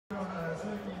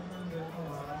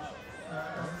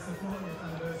40th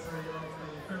anniversary of the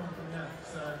film premiere.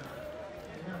 So,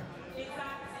 there you go.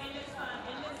 Exactly. It looks fun.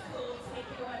 It looks cool. Take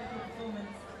it away with the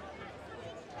performance.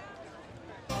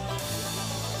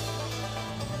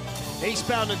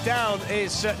 Eastbound and Down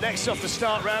is next off the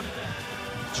start ramp.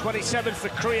 27 for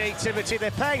creativity.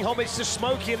 They're paying homage to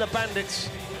Smokey and the Bandits'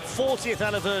 40th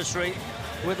anniversary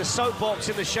with a soapbox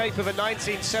in the shape of a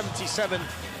 1977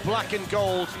 black and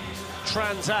gold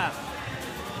Trans Am,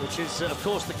 which is, of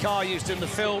course, the car used in the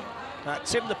film.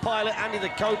 Tim the pilot, Andy the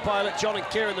co-pilot, John and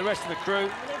Kieran, the rest of the crew.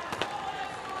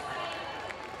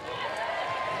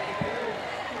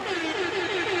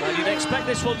 And you'd expect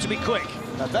this one to be quick.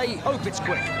 They hope it's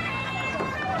quick.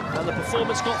 And the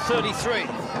performance got 33.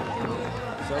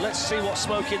 So let's see what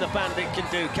Smokey and the Bandit can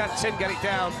do. Can Tim get it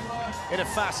down in a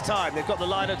fast time? They've got the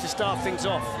liner to start things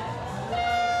off.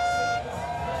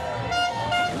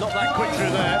 Not that quick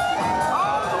through there.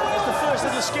 There's the first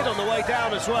little skid on the way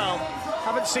down as well.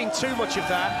 Haven't seen too much of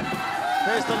that.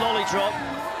 There's the lolly drop.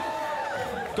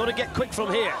 Got to get quick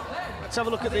from here. Let's have a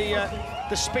look at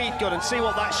the speed gun and see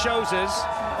what that shows us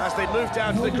as they move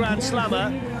down to the Grand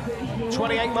Slammer.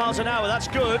 28 miles an hour, that's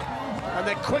good. And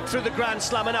they're quick through the Grand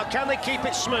Slammer. Now, can they keep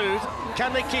it smooth?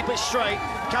 Can they keep it straight?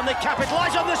 Can they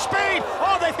capitalise on the speed?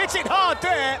 Oh, they've hit it hard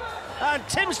there. And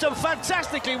Tim's done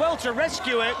fantastically well to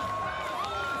rescue it.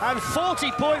 And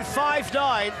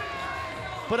 40.59.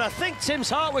 But I think Tim's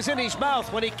heart was in his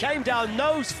mouth when he came down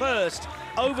nose first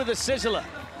over the Sizzler.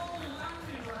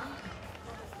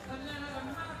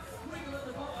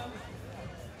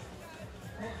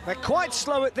 They're quite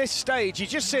slow at this stage. You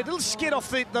just see a little skid off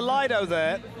the lino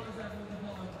there.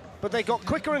 But they got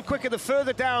quicker and quicker the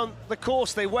further down the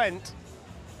course they went.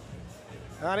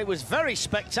 And it was very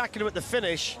spectacular at the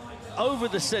finish over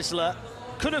the Sizzler.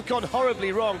 Could have gone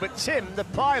horribly wrong, but Tim, the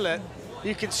pilot,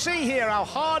 you can see here how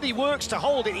hard he works to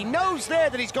hold it. He knows there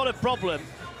that he's got a problem.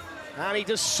 And he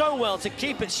does so well to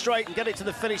keep it straight and get it to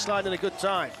the finish line in a good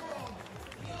time.